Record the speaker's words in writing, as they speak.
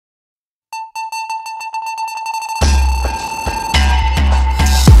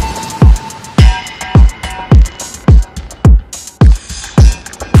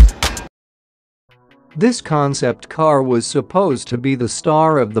This concept car was supposed to be the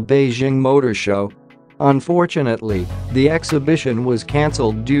star of the Beijing Motor Show. Unfortunately, the exhibition was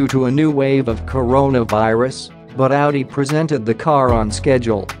cancelled due to a new wave of coronavirus, but Audi presented the car on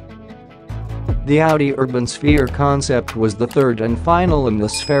schedule. The Audi Urbansphere concept was the third and final in the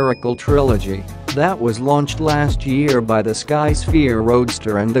spherical trilogy that was launched last year by the Sky Sphere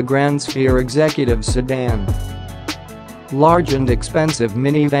Roadster and the Grand Sphere Executive Sedan. Large and expensive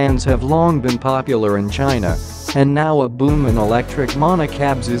minivans have long been popular in China, and now a boom in electric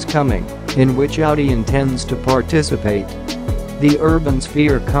monocabs is coming, in which Audi intends to participate. The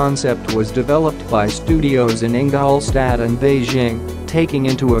Urbansphere concept was developed by studios in Ingolstadt and Beijing, taking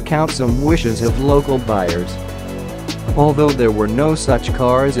into account some wishes of local buyers. Although there were no such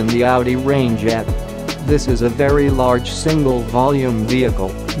cars in the Audi range yet, this is a very large single-volume vehicle,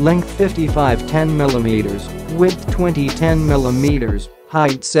 length 55-10mm, width 20-10mm,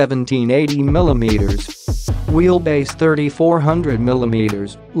 height 17-80mm. Wheelbase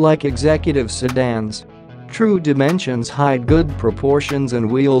 3400mm, like executive sedans. True dimensions hide good proportions and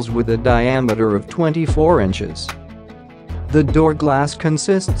wheels with a diameter of 24 inches. The door glass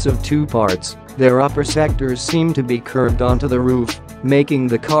consists of two parts. Their upper sectors seem to be curved onto the roof, making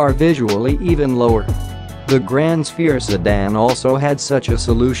the car visually even lower. The Grand Sphere sedan also had such a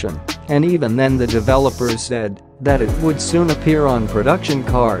solution, and even then the developers said that it would soon appear on production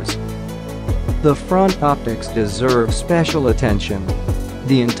cars. The front optics deserve special attention.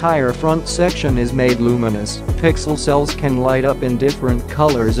 The entire front section is made luminous. Pixel cells can light up in different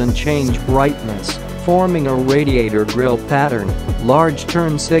colors and change brightness, forming a radiator grille pattern. Large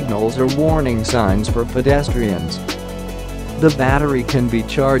turn signals are warning signs for pedestrians. The battery can be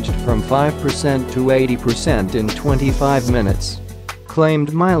charged from 5% to 80% in 25 minutes.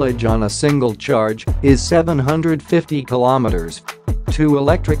 Claimed mileage on a single charge is 750 kilometers. Two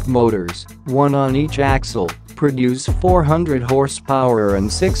electric motors, one on each axle, produce 400 horsepower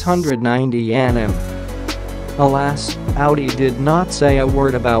and 690 Nm. Alas, Audi did not say a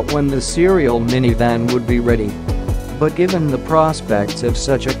word about when the serial minivan would be ready. But given the prospects of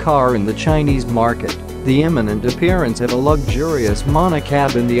such a car in the Chinese market, the imminent appearance of a luxurious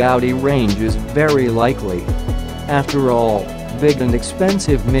monocab in the Audi range is very likely. After all, big and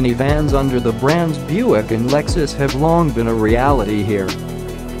expensive minivans under the brands Buick and Lexus have long been a reality here.